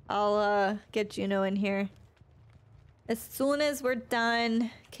 I'll, get Juno in here. As soon as we're done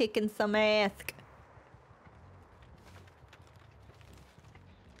kicking some ass.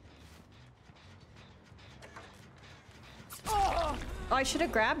 Oh, I should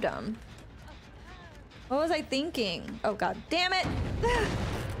have grabbed him. What was I thinking? Oh god damn it!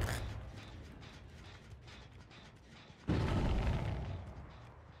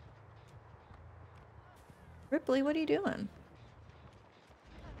 Ripley, what are you doing?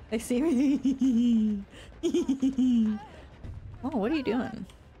 They see me. Oh, what are you doing?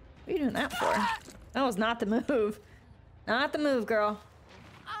 What are you doing that for? That was not the move. Not the move, girl.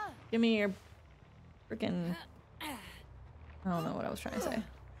 Give me your freaking... I don't know what I was trying to say.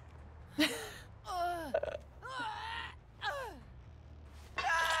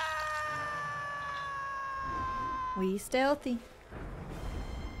 We stealthy.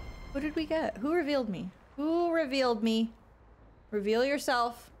 Who did we get? Who revealed me? Who revealed me? Reveal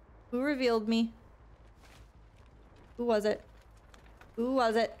yourself. Who revealed me? Who was it? Who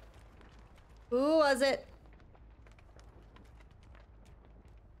was it? Who was it?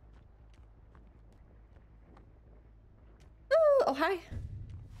 Ooh, oh, hi.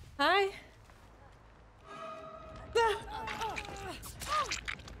 Hi.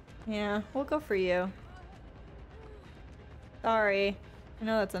 Yeah, we'll go for you. Sorry. I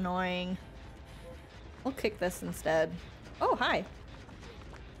know that's annoying. We'll kick this instead. Oh, hi.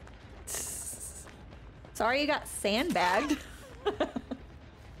 Sorry you got sandbagged.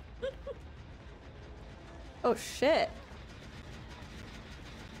 Oh, shit.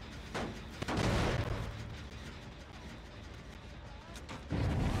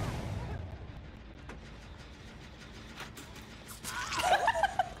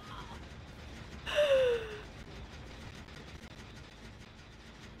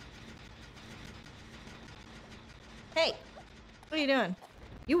 Hey, what are you doing?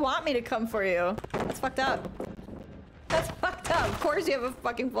 You want me to come for you. That's fucked up. That's fucked up. Of course you have a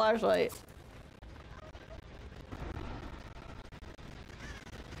fucking flashlight.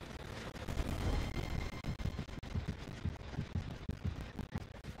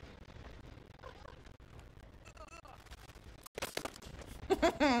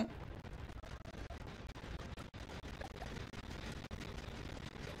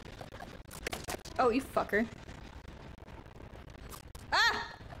 Oh, you fucker. Ah!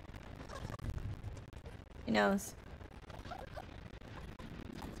 He knows.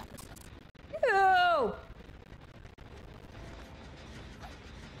 No!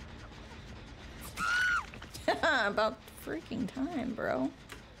 About freaking time, bro.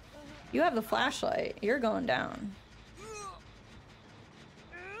 You have the flashlight. You're going down.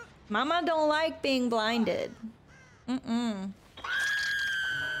 Mama don't like being blinded. Mm-mm.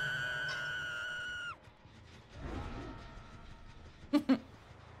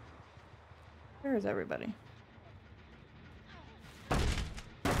 Where is everybody?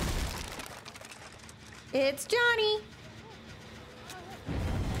 It's Johnny!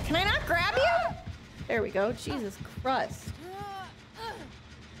 Can I not grab you? There we go. Jesus Christ.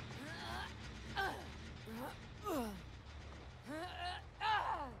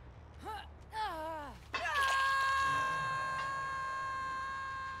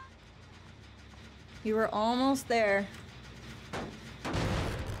 You were almost there.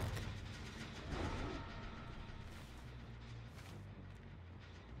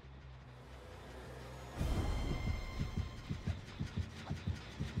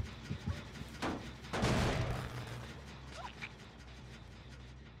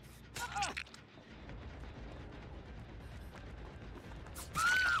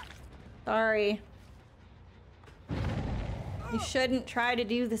 Sorry. You shouldn't try to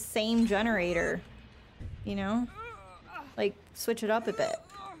do the same generator. You know? Like, switch it up a bit.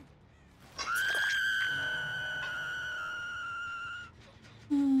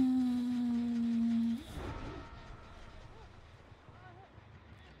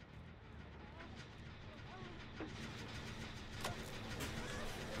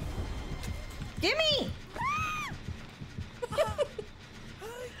 Gimme!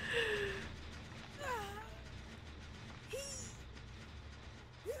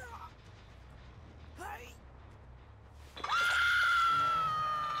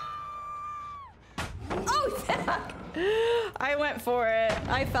 Oh, fuck! I went for it.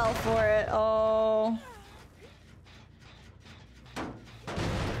 I fell for it. Oh.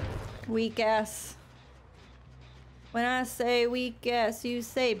 Weak ass. When I say weak ass, you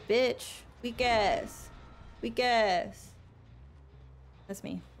say bitch. Weak ass. Weak ass. That's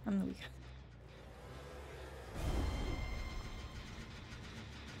me. I'm the weak ass.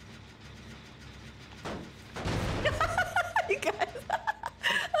 You guys.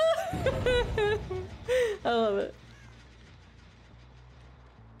 I love it.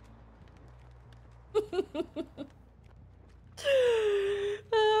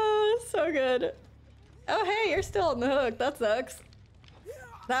 Oh, so good. Oh, hey, you're still on the hook. That sucks.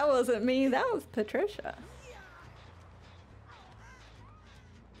 That wasn't me. That was Patricia.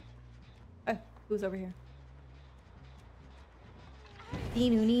 Oh, who's over here?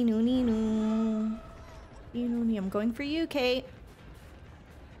 I'm going for you, Kate.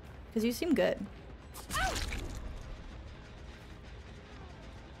 Because you seem good.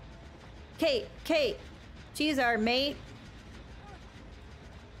 Kate. She's our mate.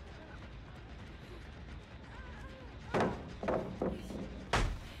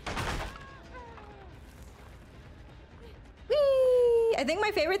 Whee! I think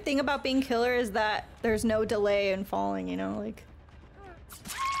my favorite thing about being killer is that there's no delay in falling, you know, like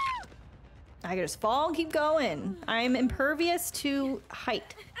I can just fall and keep going. I'm impervious to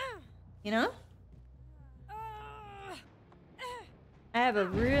height, you know? I have a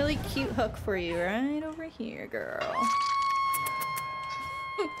really cute hook for you right over here, girl.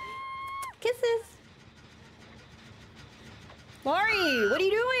 Kisses. Laurie, what are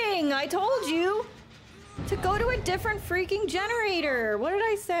you doing? I told you to go to a different freaking generator. What did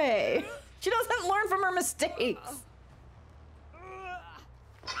I say? She doesn't learn from her mistakes.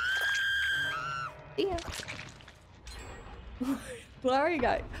 Yeah. Laurie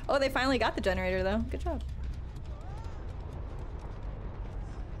got... Oh, they finally got the generator, though. Good job.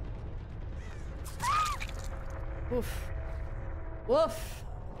 Woof. Woof.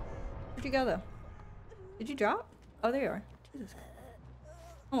 Where'd you go, though? Did you drop? Oh, there you are. Jesus.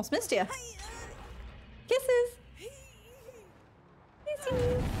 Almost missed you. Kisses.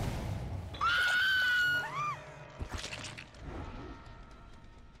 Kisses.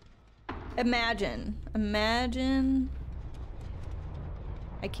 Imagine.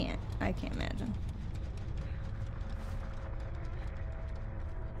 I can't imagine.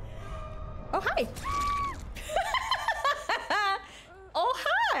 Oh, hi. Oh,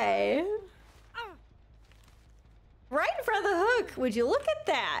 hi. Right in front of the hook. Would you look at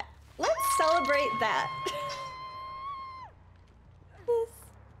that? Let's celebrate that.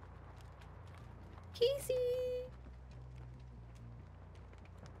 Casey.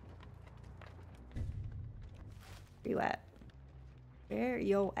 Where you at? Where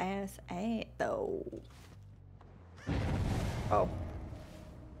your ass at, though? Oh.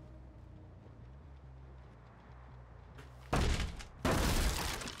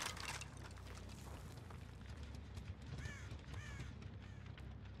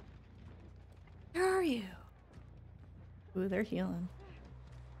 Where are you? Ooh, they're healing.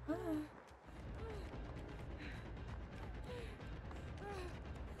 Ah.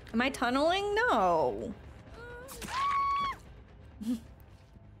 Am I tunneling? No.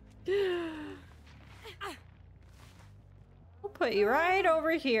 We'll put you right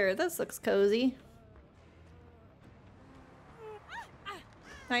over here. This looks cozy.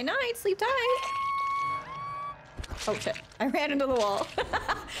 Night night, sleep tight. Oh shit, I ran into the wall.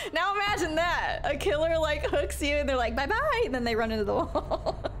 Now imagine that. A killer like hooks you and they're like, bye bye, and then they run into the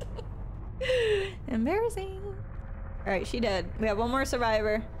wall. Embarrassing. All right, she dead. We have one more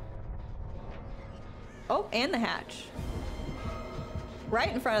survivor. Oh, and the hatch.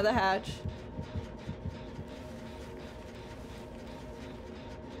 Right in front of the hatch.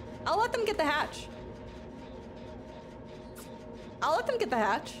 I'll let them get the hatch. I'll let them get the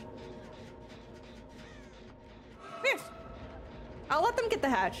hatch. Come here. I'll let them get the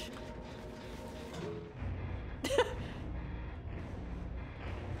hatch.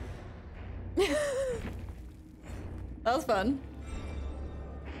 That was fun.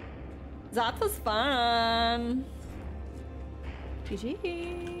 That was fun.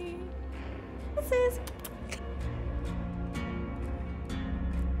 GG. This is